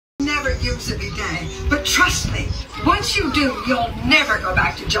Never use a bidet, but trust me, once you do, you'll never go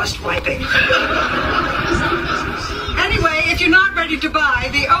back to just wiping. Anyway, if you're not ready to buy,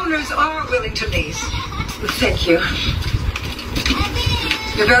 the owners are willing to lease. Thank you.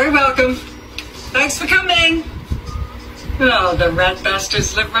 You're very welcome. Thanks for coming. Oh, the rat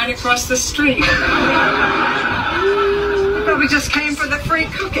bastards live right across the street. They probably just came for the free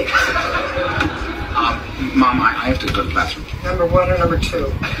cookies. Mom, I have to go to the bathroom. Number 1 or number 2?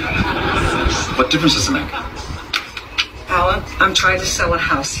 What difference does it make? Alan, I'm trying to sell a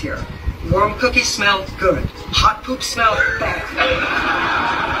house here. Warm cookies smell good. Hot poop smell bad.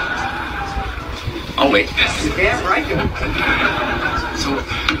 Oh, wait. You're damn right you. So,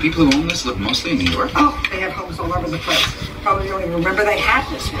 the people who own this live mostly in New York? Oh, they have homes all over the place. Probably don't even remember they had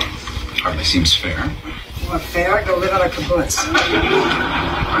this one. Hardly seems fair. What, fair? Go live on a kibbutz.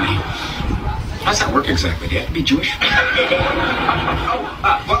 Honey, how does that work exactly? Do you have to be Jewish?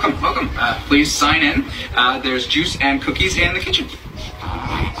 Welcome. Please sign in. There's juice and cookies in the kitchen.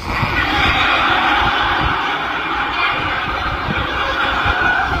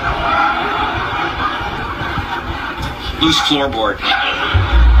 Loose floorboard.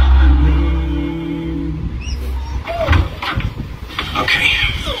 Okay.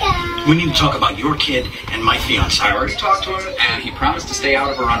 We need to talk about your kid and my fiance. I already talked to him, and he promised to stay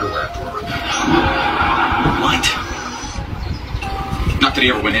out of her underwear drawer. What? Not that he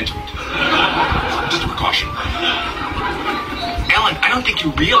ever went into it. Just a precaution. Alan, I don't think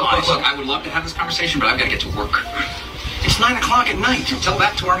you realize... Look, I would love to have this conversation, but I've got to get to work. It's 9 o'clock at night. Tell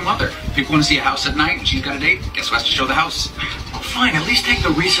that to our mother. If people want to see a house at night and she's got a date, guess who has to show the house? Fine, at least take the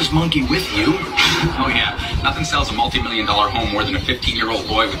rhesus monkey with you. Oh, yeah. Nothing sells a multi-million-dollar home more than a 15-year-old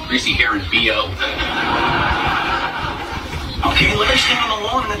boy with greasy hair and B.O. Okay, let her stand on the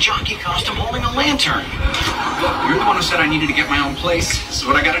lawn in a jockey costume holding a lantern. Look, you're the one who said I needed to get my own place. This is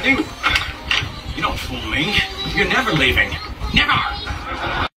what I got to do. You don't fool me. You're never leaving.